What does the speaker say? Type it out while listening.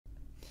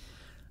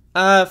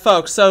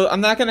Folks, so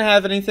I'm not gonna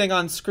have anything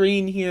on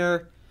screen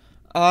here,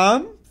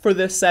 for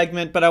this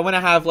segment, but I want to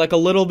have like a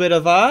little bit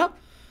of a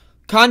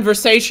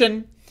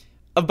conversation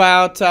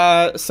about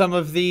some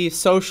of the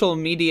social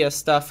media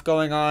stuff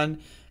going on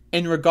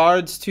in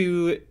regards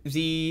to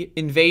the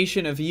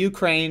invasion of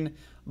Ukraine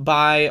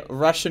by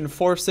Russian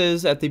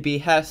forces at the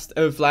behest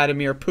of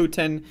Vladimir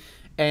Putin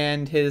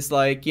and his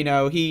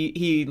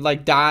he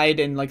like died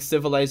in like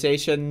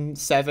Civilization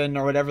 7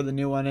 or whatever the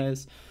new one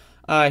is.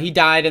 He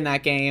died in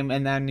that game,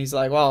 and then he's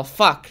like, well,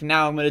 fuck,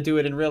 now I'm gonna do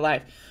it in real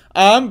life.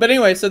 But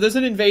anyway, so there's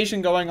an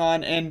invasion going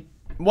on, and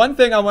one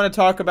thing I want to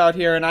talk about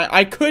here, and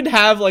I could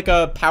have like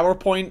a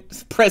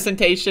PowerPoint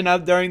presentation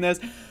up during this,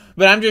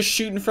 but I'm just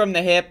shooting from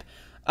the hip.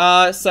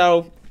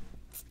 So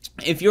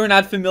if you're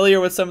not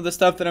familiar with some of the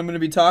stuff that I'm going to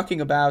be talking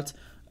about,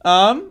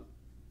 and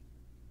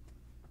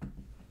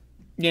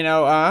I'm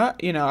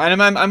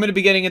going to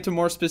be getting into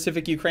more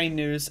specific Ukraine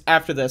news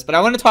after this, but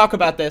I want to talk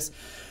about this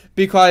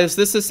because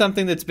this is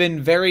something that's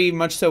been very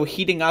much so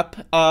heating up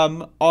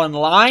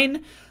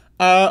online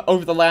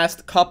over the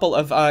last couple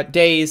of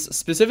days,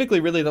 specifically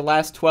really the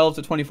last 12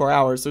 to 24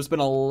 hours. There's been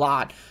a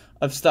lot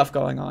of stuff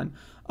going on.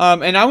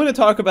 And I want to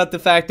talk about the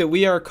fact that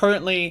we are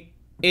currently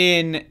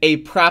in a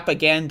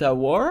propaganda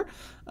war.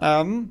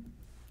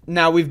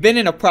 Now, we've been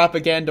in a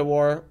propaganda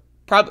war.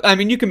 I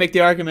mean, you can make the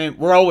argument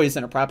we're always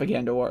in a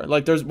propaganda war.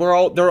 Like,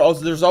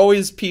 there's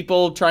always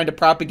people trying to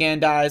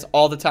propagandize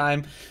all the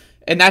time.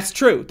 And that's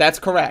true. That's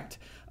correct.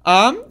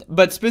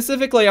 But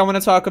specifically, I want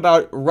to talk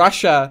about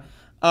Russia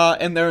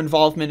and their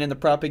involvement in the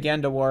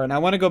propaganda war. And I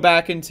want to go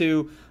back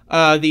into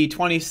the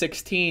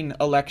 2016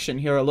 election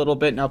here a little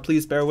bit. Now,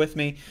 please bear with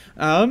me.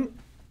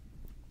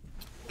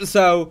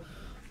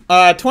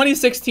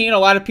 2016, a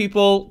lot of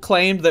people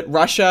claimed that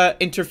Russia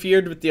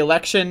interfered with the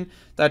election.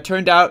 That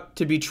turned out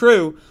to be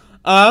true.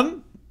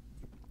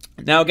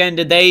 Now, again,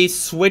 did they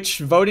switch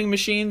voting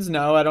machines?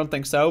 No, I don't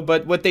think so.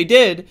 But what they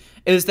did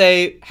is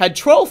they had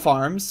troll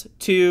farms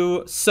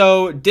to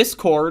sow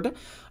discord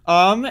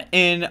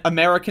in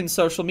American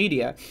social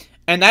media.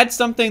 And that's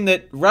something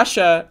that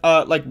Russia,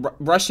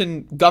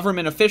 Russian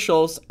government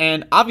officials,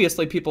 and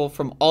obviously people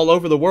from all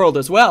over the world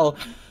as well,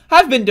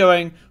 have been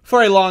doing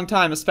for a long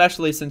time,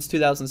 especially since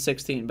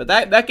 2016. But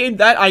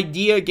that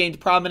idea gained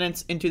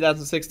prominence in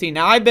 2016.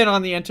 Now, I've been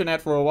on the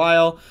internet for a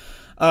while.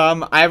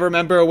 I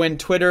remember when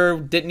Twitter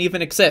didn't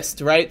even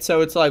exist, right? So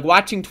it's like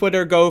watching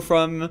Twitter go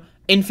from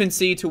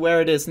infancy to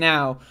where it is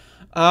now.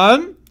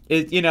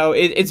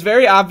 It's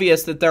very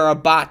obvious that there are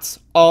bots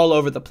all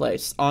over the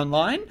place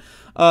online.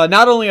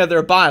 Not only are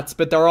there bots,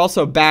 but there are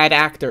also bad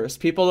actors.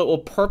 People that will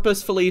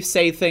purposefully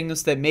say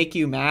things that make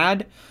you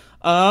mad,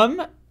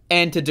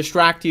 and to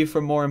distract you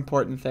from more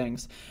important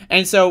things.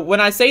 And so when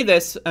I say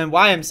this, and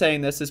why I'm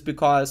saying this is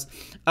because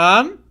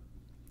I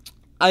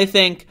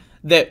think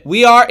that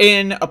we are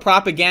in a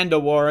propaganda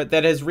war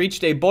that has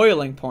reached a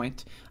boiling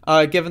point,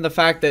 given the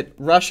fact that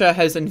Russia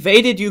has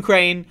invaded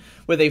Ukraine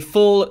with a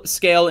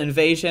full-scale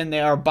invasion.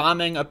 They are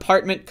bombing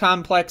apartment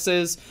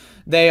complexes.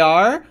 They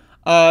are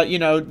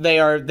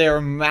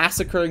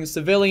massacring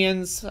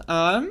civilians,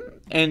 and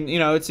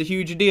it's a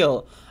huge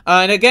deal.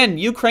 And again,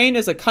 Ukraine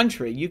is a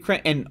country.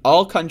 Ukraine and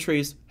all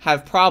countries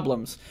have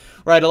problems,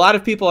 right? A lot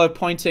of people are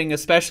pointing,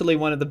 especially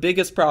one of the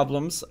biggest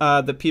problems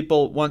that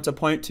people want to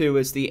point to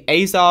is the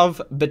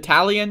Azov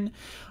Battalion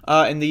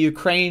in the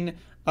Ukraine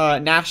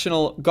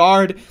National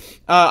Guard.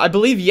 I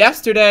believe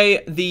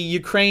yesterday the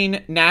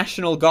Ukraine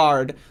National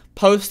Guard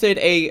posted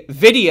a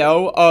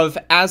video of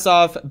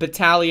Azov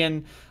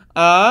Battalion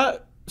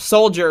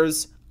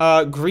soldiers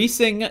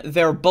greasing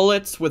their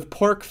bullets with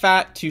pork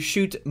fat to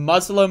shoot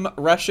Muslim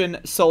Russian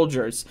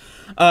soldiers.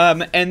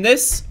 And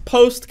this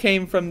post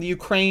came from the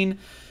Ukraine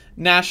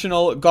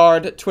National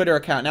Guard Twitter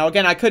account. Now,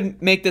 again, I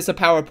couldn't make this a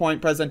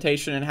PowerPoint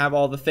presentation and have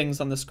all the things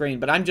on the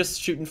screen, but I'm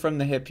just shooting from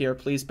the hip here.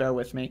 Please bear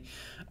with me.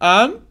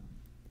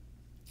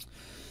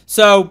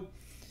 So,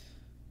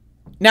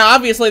 now,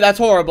 obviously, that's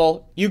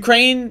horrible.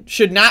 Ukraine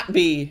should not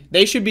be.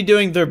 They should be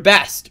doing their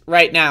best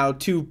right now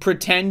to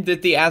pretend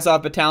that the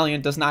Azov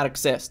Battalion does not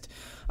exist.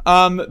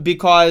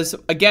 Because,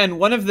 again,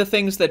 one of the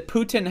things that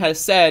Putin has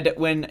said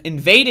when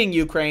invading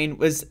Ukraine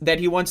was that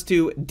he wants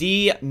to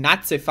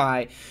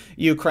denazify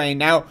Ukraine.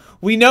 Now,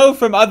 we know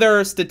from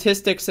other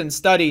statistics and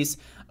studies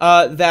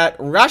that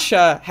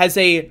Russia has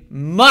a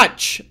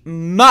much,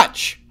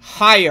 much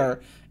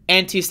higher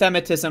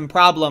anti-Semitism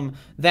problem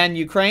than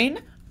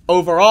Ukraine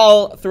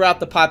overall throughout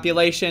the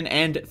population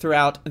and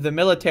throughout the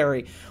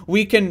military.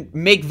 We can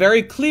make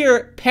very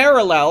clear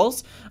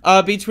parallels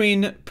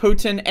between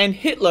Putin and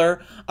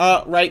Hitler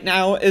right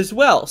now as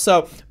well.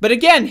 So, but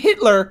again,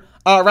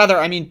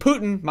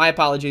 Putin, my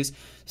apologies,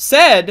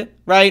 said,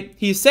 right,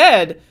 he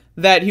said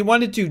that he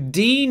wanted to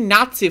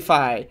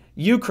denazify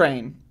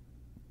Ukraine.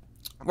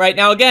 Right,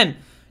 now again,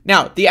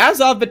 the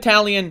Azov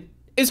Battalion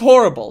is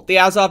horrible. The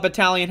Azov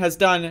Battalion has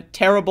done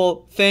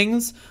terrible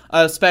things,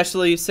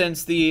 especially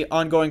since the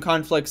ongoing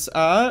conflicts,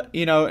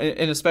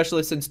 and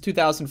especially since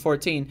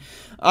 2014.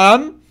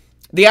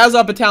 The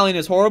Azov Battalion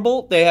is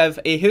horrible. They have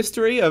a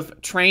history of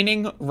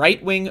training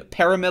right-wing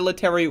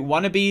paramilitary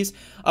wannabes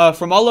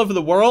from all over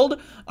the world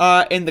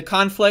in the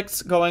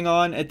conflicts going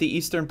on at the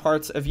eastern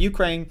parts of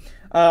Ukraine.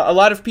 A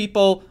lot of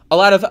people, a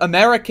lot of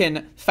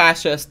American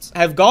fascists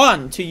have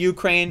gone to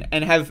Ukraine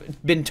and have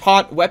been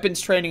taught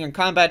weapons training and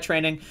combat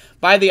training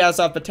by the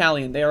Azov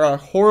Battalion. They are a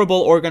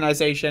horrible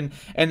organization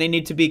and they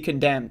need to be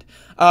condemned.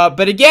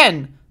 But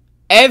again,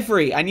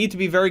 I need to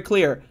be very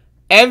clear,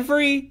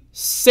 every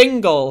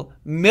single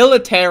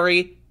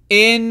military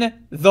in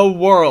the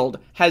world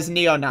has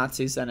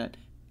neo-Nazis in it.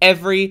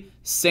 Every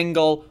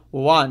single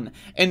one.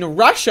 And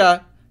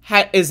Russia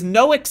is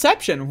no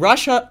exception.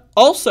 Russia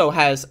also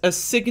has a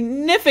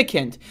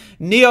significant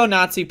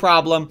neo-Nazi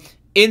problem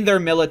in their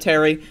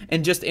military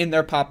and just in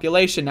their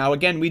population. Now,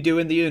 again, we do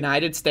in the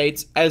United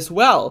States as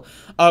well.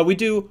 We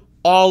do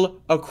all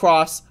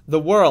across the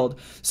world.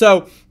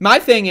 So my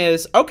thing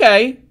is,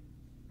 okay,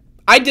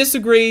 I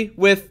disagree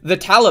with the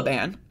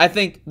Taliban. I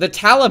think the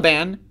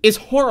Taliban is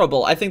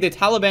horrible. I think the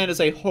Taliban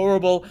is a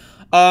horrible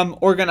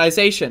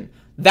organization.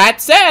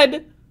 That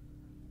said,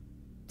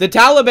 the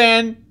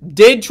Taliban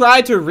did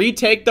try to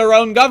retake their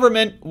own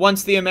government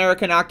once the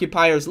American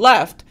occupiers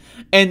left.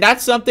 And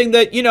that's something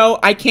that, you know,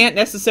 I can't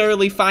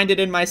necessarily find it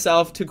in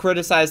myself to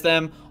criticize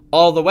them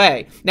all the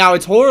way. Now,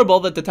 it's horrible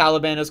that the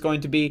Taliban is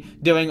going to be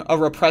doing a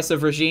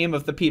repressive regime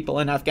of the people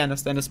in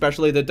Afghanistan,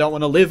 especially that don't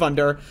want to live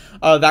under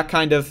that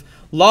kind of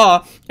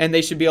law, and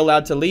they should be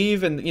allowed to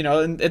leave, and, you know,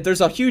 and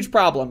there's a huge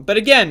problem. But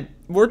again,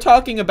 we're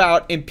talking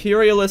about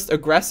imperialist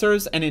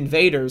aggressors and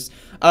invaders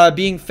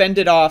being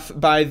fended off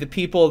by the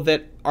people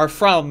that are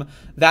from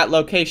that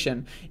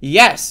location.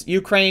 Yes,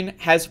 Ukraine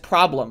has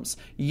problems.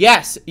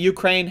 Yes,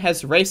 Ukraine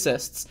has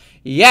racists.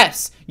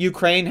 Yes,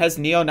 Ukraine has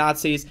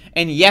neo-Nazis.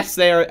 And yes,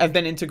 they have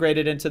been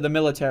integrated into the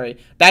military.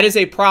 That is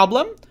a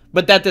problem,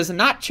 but that does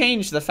not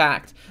change the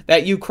fact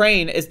that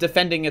Ukraine is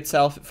defending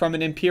itself from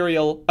an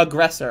imperial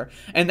aggressor.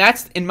 And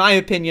that's, in my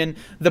opinion,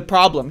 the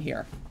problem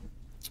here.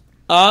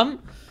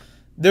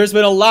 There's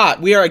been a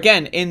lot. We are,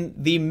 again, in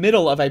the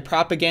middle of a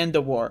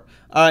propaganda war.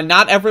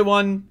 Not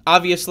everyone,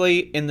 obviously,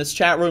 in this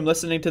chat room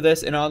listening to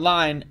this and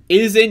online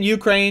is in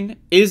Ukraine,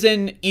 is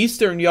in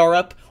Eastern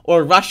Europe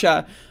or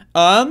Russia,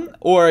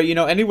 or, you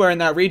know, anywhere in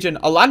that region.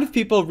 A lot of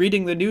people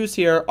reading the news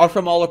here are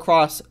from all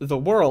across the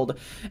world.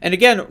 And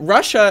again,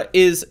 Russia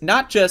is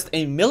not just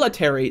a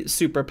military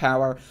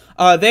superpower.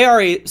 They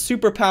are a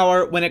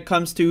superpower when it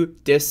comes to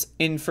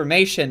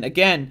disinformation.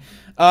 Again,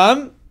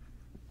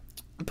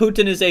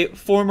 Putin is a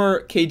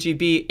former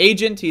KGB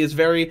agent. He is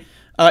very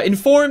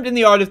informed in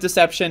the art of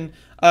deception,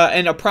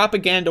 and a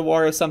propaganda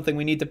war is something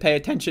we need to pay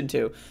attention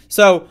to.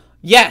 So,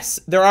 yes,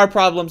 there are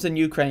problems in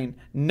Ukraine.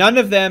 None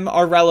of them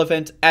are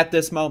relevant at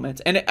this moment.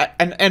 And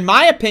in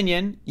my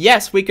opinion,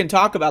 yes, we can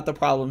talk about the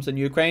problems in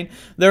Ukraine.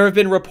 There have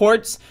been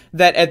reports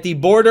that at the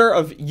border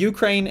of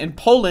Ukraine and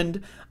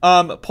Poland,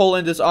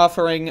 Poland is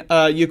offering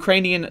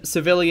Ukrainian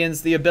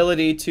civilians the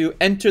ability to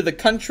enter the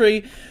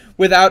country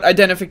without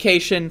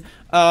identification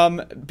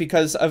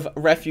because of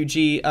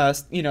refugee,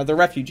 the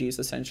refugees,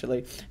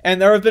 essentially.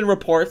 And there have been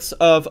reports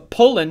of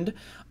Poland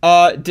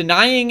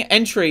denying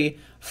entry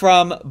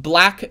from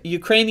black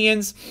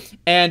Ukrainians,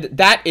 and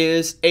that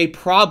is a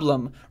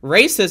problem.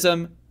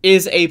 Racism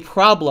is a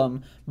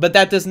problem, but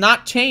that does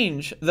not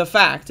change the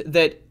fact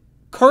that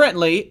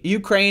currently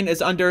Ukraine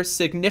is under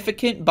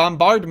significant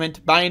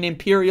bombardment by an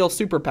imperial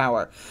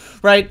superpower,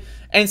 right?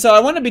 And so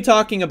I want to be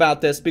talking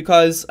about this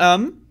because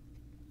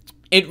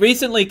it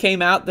recently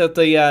came out that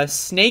the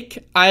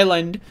Snake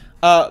Island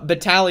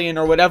battalion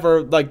or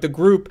whatever, like the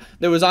group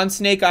that was on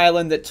Snake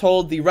Island that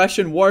told the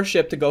Russian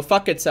warship to go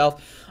fuck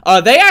itself,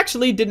 they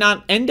actually did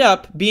not end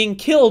up being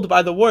killed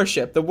by the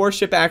warship. The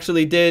warship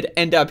actually did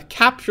end up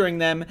capturing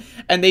them,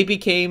 and they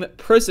became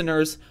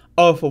prisoners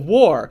of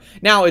war.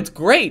 Now, it's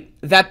great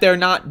that they're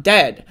not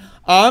dead.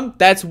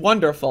 That's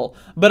wonderful.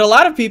 But a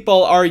lot of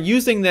people are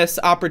using this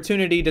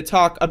opportunity to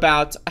talk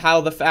about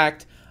how the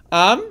fact,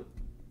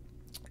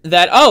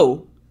 that,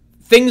 oh,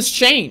 things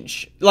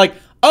change. Like,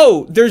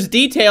 oh, there's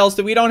details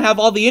that we don't have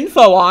all the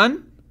info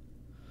on,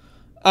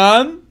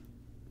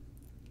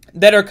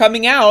 that are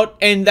coming out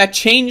and that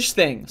change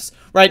things.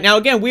 Right now,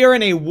 again, we are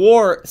in a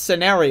war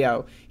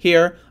scenario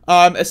here,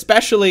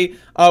 especially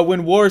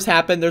when wars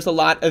happen. There's a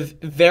lot of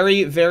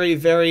very, very,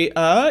 very,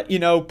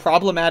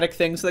 problematic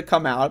things that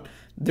come out.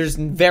 There's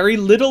very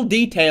little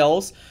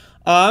details,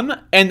 and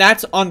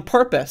that's on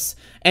purpose.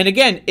 And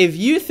again, if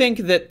you think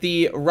that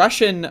the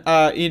Russian,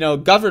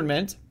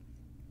 government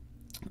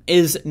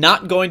is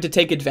not going to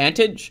take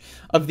advantage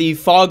of the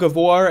fog of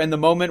war and the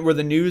moment where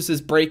the news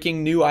is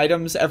breaking new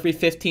items every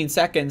 15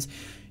 seconds,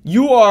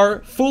 you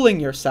are fooling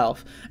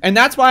yourself. And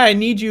that's why I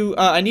need you,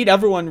 I need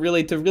everyone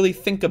really to really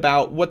think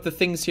about what the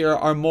things here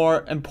are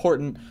more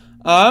important.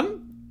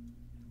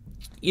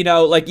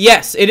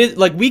 Yes, it is,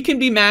 like, we can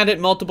be mad at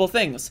multiple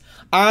things.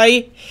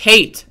 I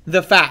hate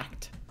the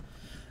fact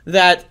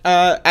that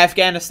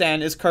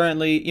Afghanistan is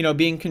currently,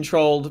 being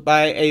controlled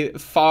by a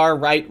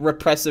far-right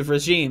repressive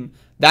regime.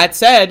 That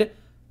said,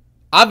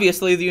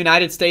 Obviously, the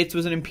United States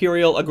was an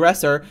imperial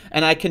aggressor,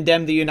 and I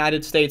condemn the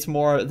United States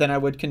more than I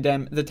would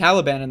condemn the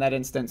Taliban in that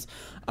instance.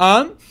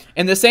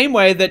 In the same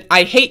way that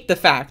I hate the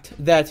fact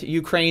that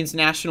Ukraine's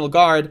National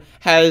Guard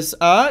has,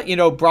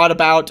 brought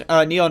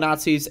about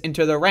neo-Nazis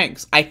into their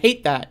ranks. I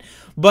hate that.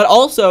 But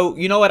also,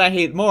 you know what I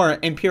hate more?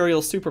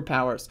 Imperial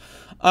superpowers.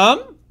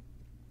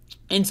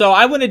 And so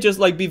I want to just,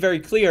 be very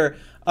clear,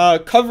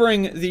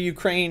 covering the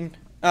Ukraine,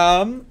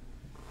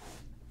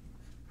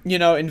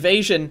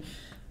 invasion,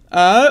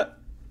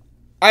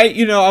 I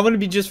want to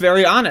be just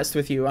very honest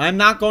with you. I'm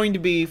not going to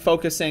be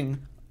focusing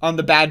on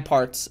the bad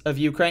parts of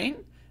Ukraine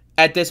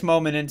at this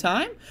moment in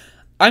time.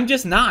 I'm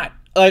just not.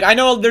 I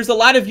know there's a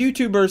lot of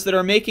YouTubers that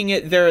are making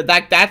it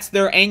that's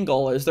their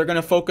angle, is they're going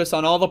to focus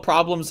on all the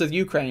problems of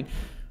Ukraine.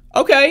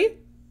 Okay.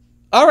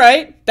 All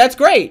right. That's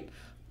great.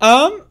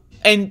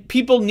 And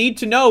people need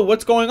to know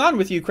what's going on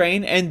with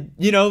Ukraine, and,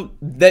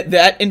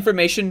 that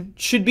information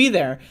should be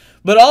there.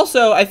 But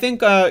also, I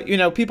think,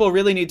 people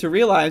really need to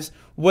realize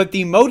what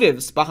the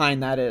motives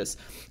behind that is.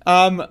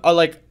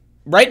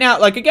 Right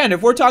now, again,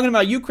 if we're talking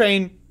about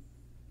Ukraine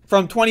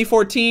from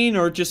 2014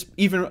 or just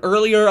even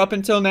earlier up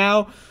until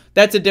now,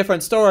 that's a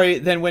different story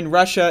than when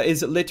Russia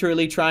is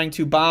literally trying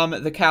to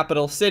bomb the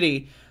capital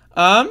city.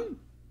 It's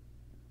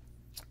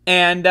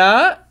in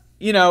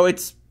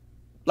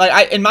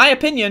my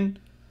opinion,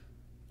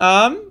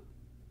 there's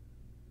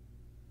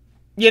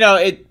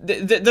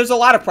a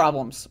lot of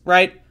problems,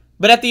 right?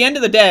 But at the end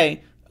of the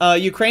day,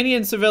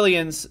 Ukrainian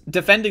civilians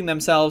defending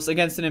themselves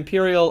against an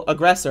imperial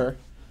aggressor,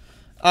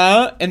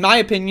 in my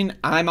opinion,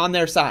 I'm on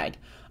their side.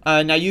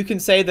 Now, you can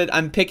say that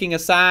I'm picking a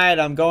side,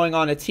 I'm going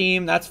on a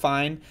team, that's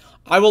fine.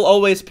 I will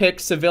always pick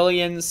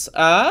civilians,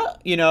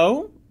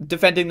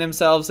 defending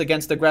themselves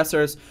against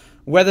aggressors,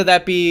 whether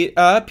that be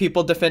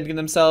people defending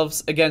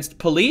themselves against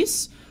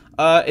police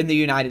in the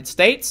United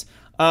States.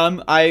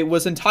 I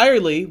was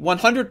entirely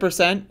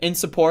 100% in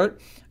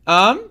support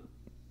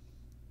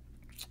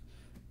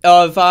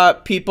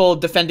of people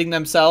defending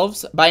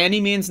themselves by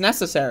any means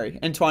necessary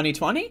in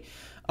 2020.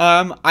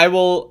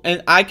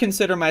 I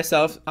consider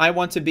myself, I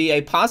want to be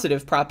a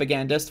positive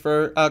propagandist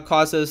for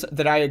causes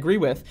that I agree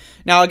with.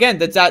 Now, again,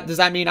 does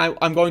that mean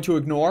I'm going to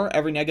ignore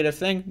every negative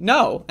thing?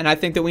 No. And I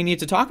think that we need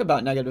to talk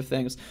about negative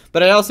things.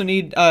 But I also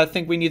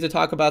think we need to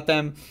talk about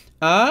them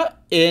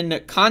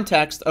in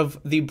context of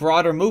the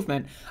broader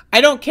movement.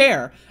 I don't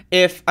care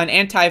if an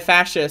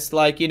anti-fascist,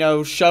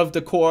 shoved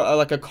a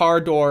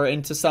car door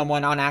into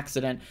someone on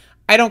accident.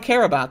 I don't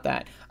care about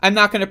that. I'm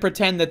not going to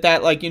pretend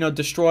that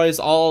destroys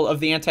all of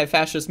the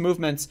anti-fascist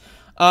movements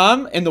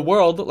in the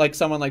world, like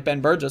someone like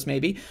Ben Burgess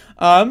maybe.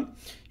 Are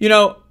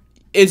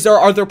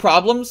there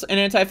problems in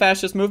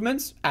anti-fascist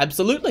movements?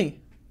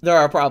 Absolutely, there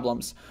are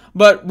problems.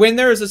 But when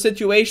there is a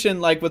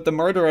situation like with the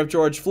murder of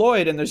George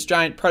Floyd, and there's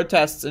giant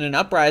protests and an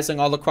uprising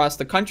all across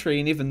the country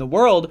and even the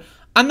world,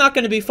 I'm not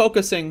going to be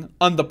focusing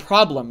on the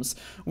problems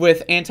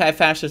with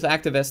anti-fascist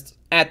activists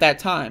at that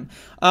time.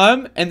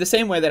 In the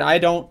same way that I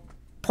don't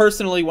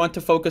personally want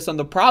to focus on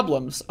the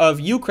problems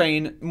of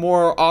Ukraine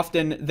more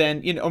often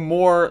than,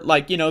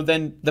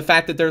 than the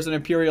fact that there's an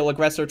imperial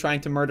aggressor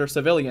trying to murder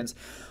civilians.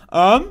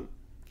 And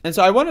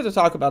so I wanted to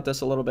talk about this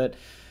a little bit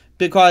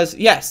because,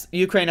 yes,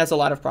 Ukraine has a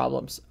lot of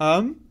problems,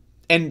 and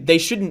they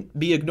shouldn't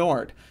be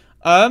ignored.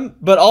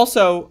 But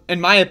also,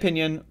 in my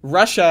opinion,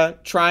 Russia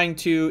trying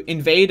to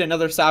invade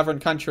another sovereign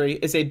country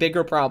is a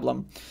bigger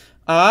problem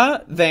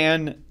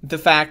than the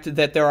fact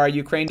that there are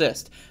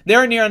Ukrainians. There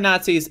are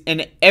neo-Nazis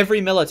in every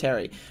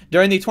military.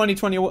 During the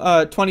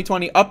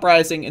 2020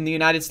 uprising in the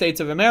United States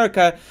of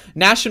America,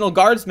 National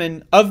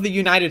Guardsmen of the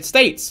United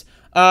States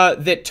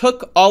that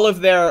took all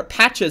of their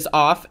patches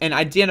off and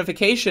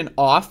identification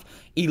off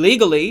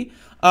illegally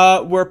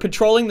were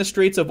patrolling the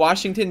streets of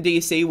Washington,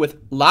 D.C. with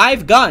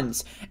live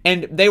guns,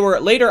 and they were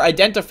later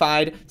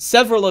identified.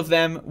 Several of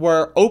them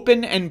were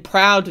open and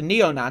proud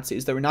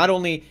neo-Nazis. They were not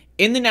only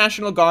in the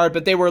National Guard,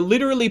 but they were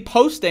literally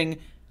posting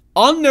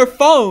on their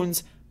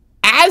phones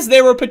as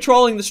they were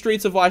patrolling the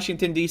streets of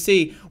Washington,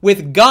 D.C.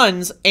 with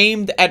guns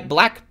aimed at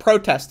black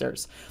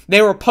protesters.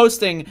 They were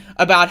posting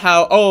about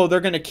how, they're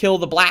going to kill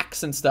the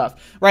blacks and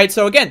stuff, right?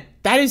 So again,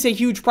 that is a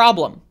huge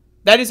problem.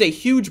 That is a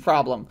huge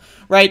problem,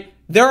 right?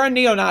 There are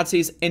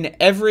neo-Nazis in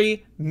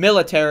every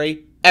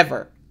military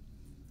ever,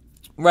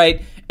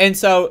 right? And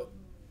so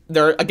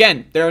there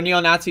are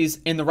neo-Nazis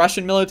in the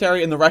Russian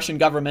military, in the Russian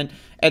government,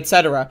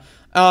 etc.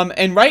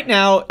 And right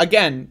now,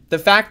 again, the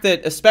fact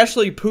that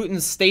especially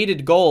Putin's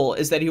stated goal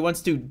is that he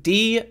wants to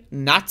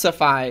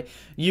de-Nazify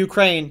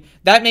Ukraine,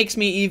 that makes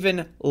me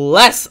even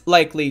less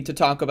likely to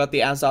talk about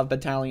the Azov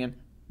Battalion.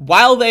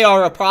 While they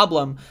are a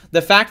problem,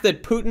 the fact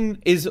that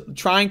Putin is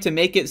trying to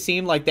make it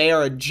seem like they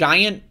are a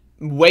giant,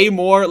 way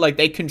more, like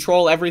they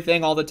control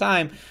everything all the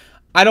time,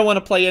 I don't want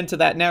to play into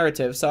that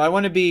narrative. So I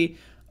want to be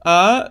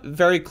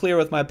very clear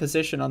with my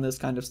position on this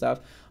kind of stuff.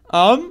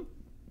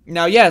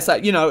 Now, yes,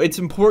 it's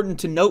important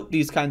to note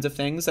these kinds of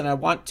things, and I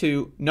want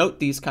to note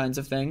these kinds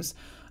of things,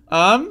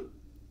 and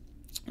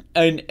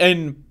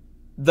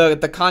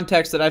the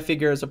context that I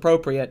figure is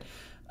appropriate.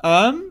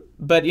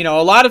 But, you know,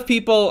 a lot of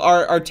people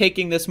are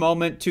taking this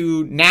moment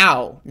to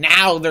now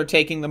they're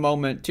taking the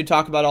moment to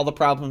talk about all the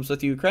problems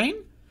with Ukraine.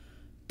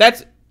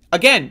 That's,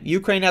 again,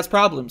 Ukraine has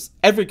problems.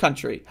 Every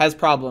country has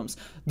problems.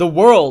 The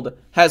world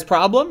has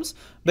problems.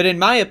 But in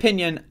my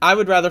opinion, I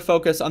would rather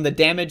focus on the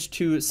damage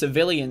to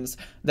civilians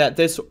that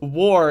this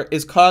war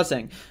is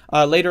causing.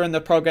 Later in the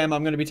program,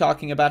 I'm going to be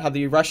talking about how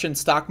the Russian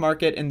stock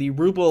market and the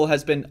ruble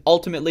has been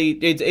ultimately,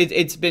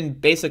 it's been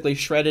basically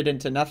shredded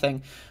into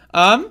nothing.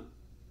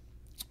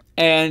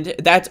 And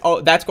that's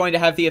going to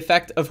have the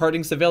effect of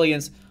hurting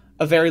civilians.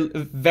 Is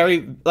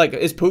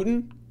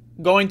Putin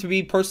going to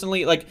be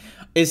personally,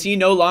 is he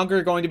no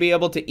longer going to be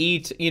able to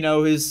eat, you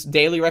know, his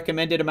daily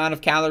recommended amount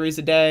of calories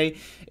a day?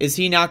 Is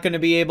he not going to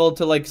be able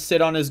to,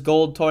 sit on his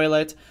gold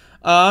toilet?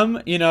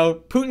 You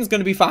know, Putin's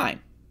going to be fine.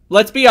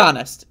 Let's be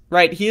honest,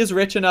 right? He is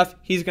rich enough.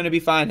 He's going to be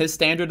fine. His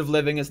standard of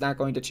living is not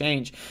going to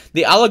change.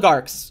 The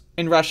oligarchs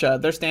in Russia,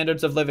 their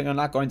standards of living are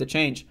not going to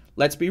change.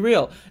 Let's be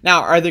real.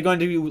 Now, are they going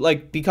to,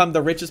 become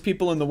the richest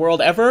people in the world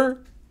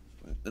ever?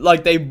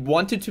 Like they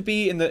wanted to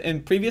be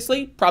in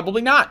previously?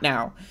 Probably not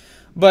now.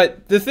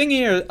 But the thing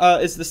here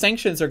is the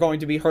sanctions are going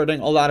to be hurting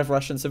a lot of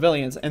Russian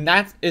civilians, and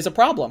that is a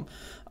problem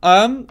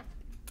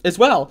as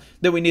well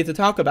that we need to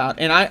talk about.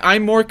 And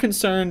I'm more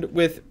concerned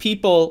with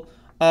people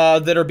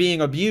that are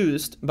being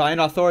abused by an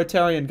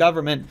authoritarian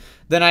government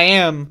than I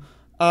am,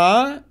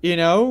 you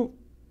know,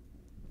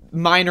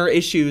 minor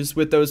issues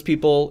with those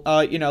people.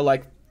 You know,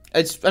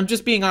 I'm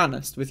just being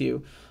honest with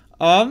you.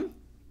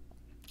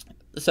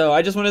 So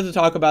I just wanted to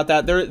talk about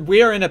that.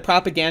 We are in a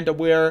propaganda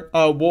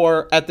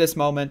war at this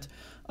moment.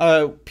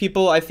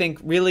 People, I think,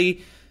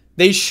 really,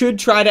 they should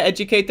try to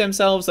educate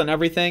themselves on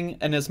everything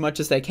and as much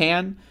as they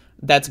can.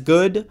 That's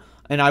good,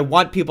 and I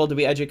want people to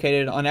be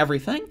educated on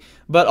everything.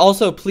 But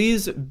also,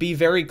 please be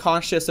very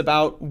cautious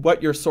about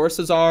what your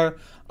sources are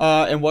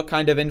and what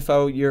kind of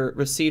info you're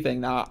receiving.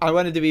 Now, I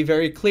wanted to be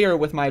very clear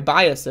with my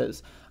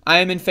biases. I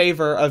am in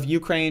favor of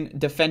Ukraine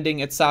defending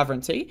its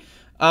sovereignty.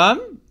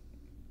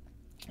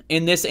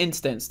 In this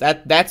instance,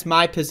 that's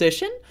my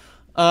position.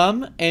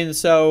 And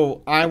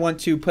so I want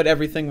to put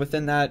everything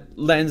within that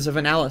lens of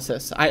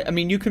analysis. I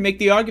mean, you can make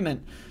the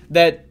argument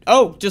that,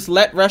 oh, just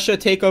let Russia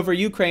take over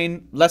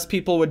Ukraine, less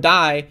people would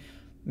die.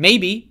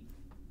 Maybe.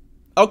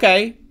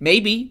 Okay,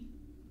 maybe.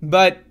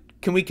 But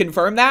can we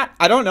confirm that?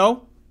 I don't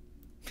know.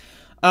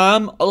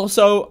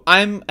 Also,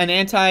 I'm an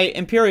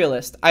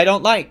anti-imperialist. I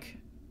don't like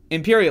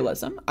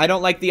imperialism. I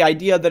don't like the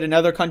idea that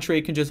another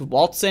country can just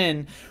waltz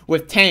in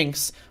with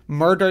tanks,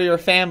 murder your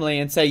family,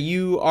 and say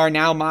you are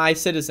now my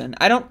citizen.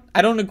 I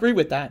don't agree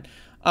with that.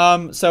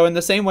 So in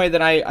the same way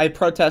that I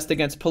protest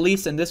against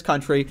police in this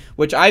country,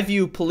 which I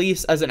view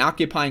police as an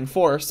occupying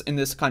force in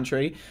this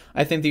country,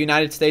 I think the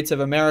United States of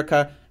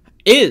America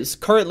is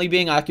currently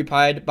being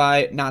occupied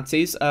by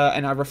Nazis,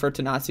 and I refer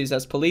to Nazis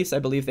as police. I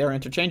believe they are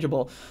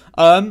interchangeable.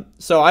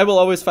 So I will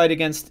always fight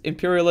against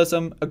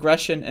imperialism,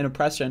 aggression, and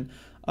oppression.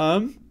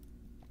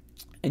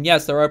 And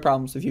yes, there are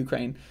problems with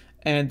Ukraine,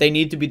 and they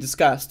need to be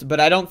discussed. But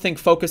I don't think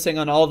focusing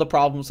on all the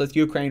problems with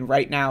Ukraine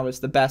right now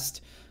is the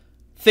best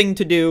thing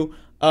to do,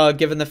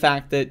 given the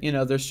fact that, you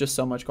know, there's just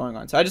so much going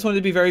on. So I just wanted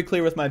to be very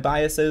clear with my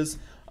biases.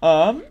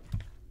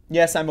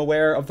 Yes, I'm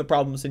aware of the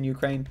problems in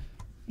Ukraine,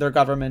 their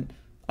government,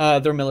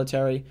 their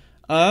military.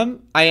 I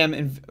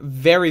am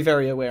very,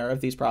 very aware of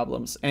these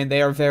problems, and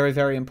they are very,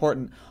 very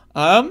important.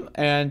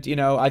 And, you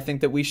know, I think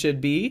that we should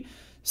be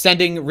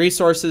sending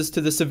resources to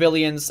the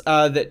civilians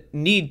that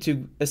need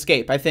to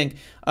escape. I think,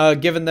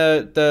 given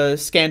the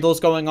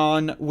scandals going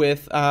on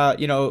with,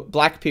 you know,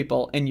 black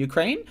people in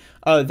Ukraine,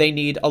 they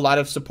need a lot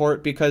of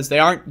support because they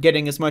aren't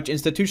getting as much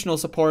institutional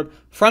support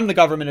from the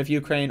government of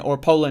Ukraine or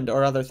Poland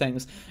or other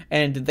things,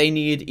 and they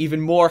need even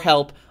more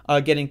help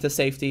getting to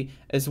safety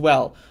as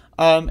well.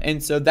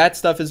 And so that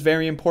stuff is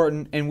very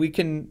important, and we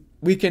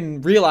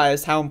can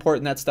realize how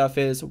important that stuff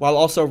is while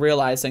also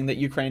realizing that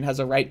Ukraine has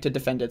a right to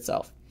defend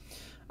itself.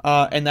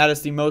 And that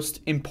is the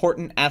most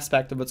important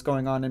aspect of what's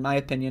going on, in my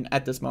opinion,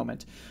 at this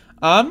moment.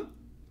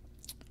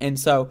 And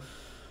so,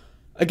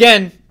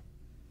 again,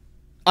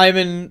 I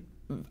am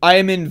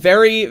in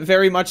very,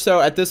 very much so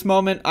at this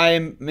moment. I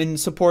am in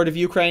support of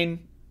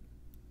Ukraine.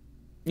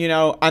 You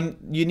know,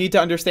 you need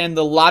to understand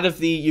that a lot of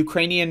the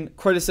Ukrainian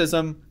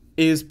criticism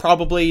is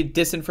probably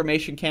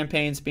disinformation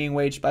campaigns being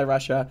waged by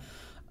Russia.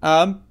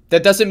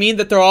 That doesn't mean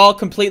that they're all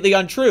completely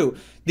untrue.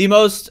 The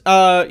most,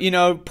 you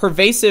know,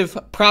 pervasive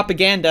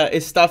propaganda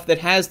is stuff that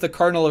has the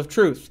kernel of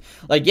truth.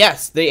 Like,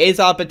 yes, the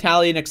Azov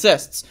battalion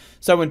exists.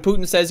 So when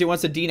Putin says he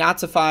wants to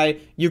denazify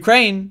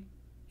Ukraine,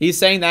 he's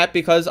saying that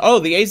because, oh,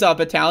 the Azov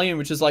battalion,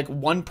 which is like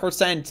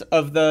 1%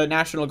 of the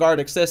National Guard,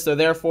 exists. So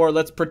therefore,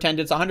 let's pretend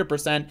it's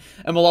 100%,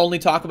 and we'll only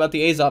talk about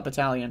the Azov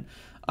battalion.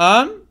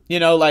 You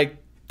know, like,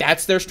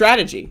 that's their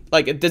strategy.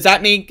 Like, does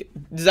that mean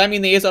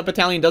the Azov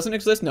battalion doesn't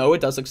exist? No,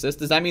 it does exist.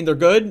 Does that mean they're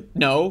good?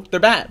 No, they're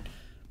bad.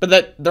 But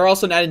that they're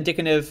also not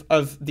indicative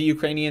of the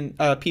Ukrainian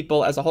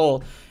people as a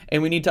whole.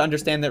 And we need to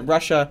understand that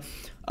Russia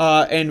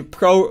and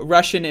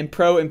pro-Russian and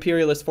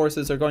pro-imperialist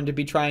forces are going to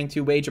be trying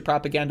to wage a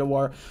propaganda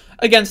war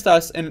against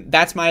us, and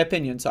that's my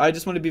opinion. So I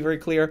just want to be very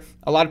clear.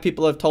 A lot of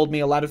people have told me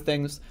a lot of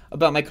things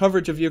about my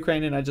coverage of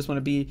Ukraine, and I just want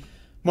to be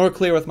more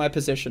clear with my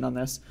position on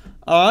this.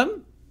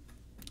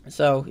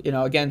 So, you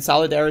know, again,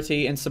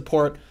 solidarity and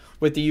support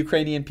with the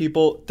Ukrainian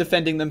people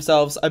defending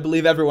themselves. I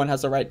believe everyone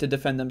has a right to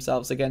defend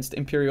themselves against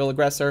imperial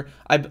aggressors.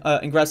 I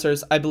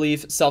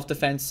believe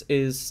self-defense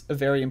is a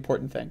very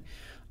important thing.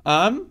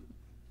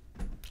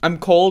 I'm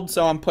cold,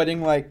 so I'm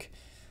putting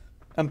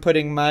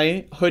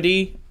my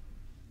hoodie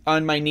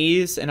on my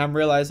knees, and I'm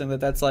realizing that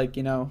that's like,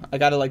 you know, I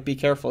gotta like be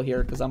careful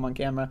here because I'm on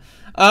camera.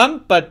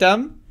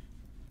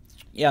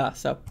 Yeah,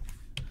 so